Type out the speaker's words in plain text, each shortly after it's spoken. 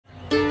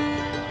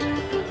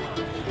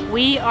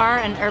We are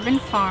an urban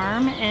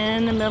farm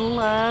in the middle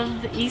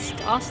of East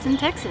Austin,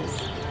 Texas.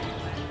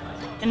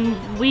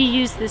 And we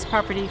use this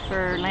property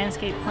for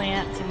landscape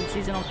plants and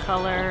seasonal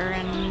color,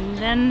 and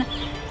then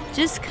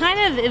just kind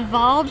of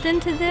evolved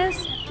into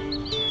this.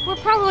 We're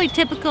probably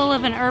typical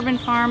of an urban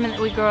farm in that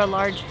we grow a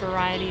large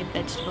variety of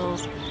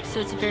vegetables.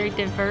 So it's a very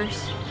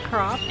diverse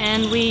crop.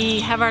 And we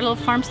have our little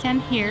farm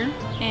stand here,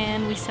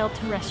 and we sell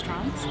to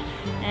restaurants.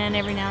 And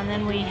every now and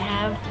then we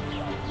have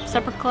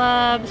supper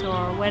clubs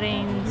or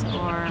weddings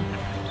or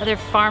other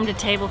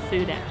farm-to-table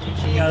food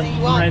activities. You got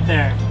one right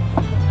there.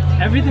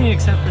 Everything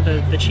except for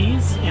the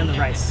cheese and the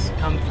rice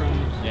come from...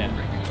 Yeah.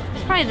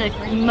 It's probably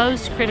the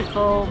most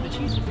critical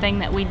thing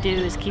that we do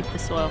is keep the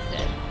soil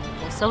fit.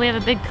 So we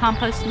have a big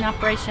composting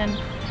operation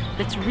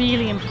that's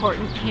really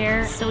important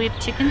here. So we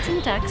have chickens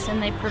and ducks,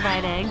 and they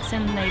provide eggs,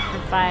 and they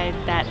provide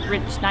that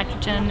rich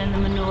nitrogen in the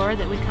manure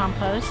that we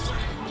compost.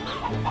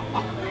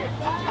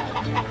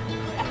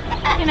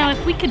 You know,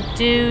 if we could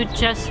do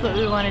just what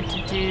we wanted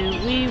to do,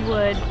 we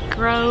would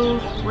grow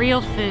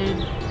real food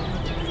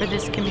for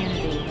this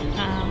community.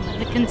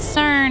 The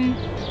concern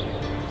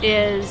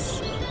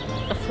is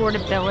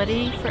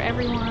affordability for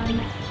everyone.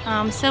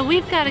 So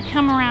we've got to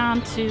come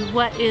around to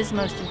what is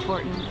most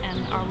important,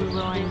 and are we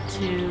willing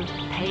to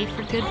pay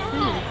for good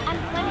food?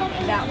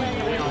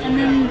 And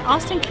then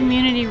Austin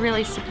community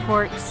really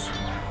supports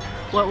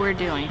what we're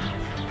doing.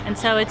 And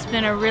so it's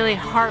been a really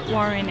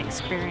heartwarming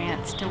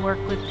experience to work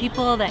with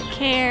people that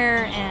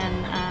care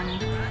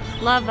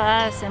and love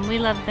us, and we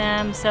love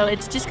them. So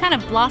it's just kind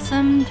of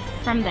blossomed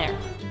from there.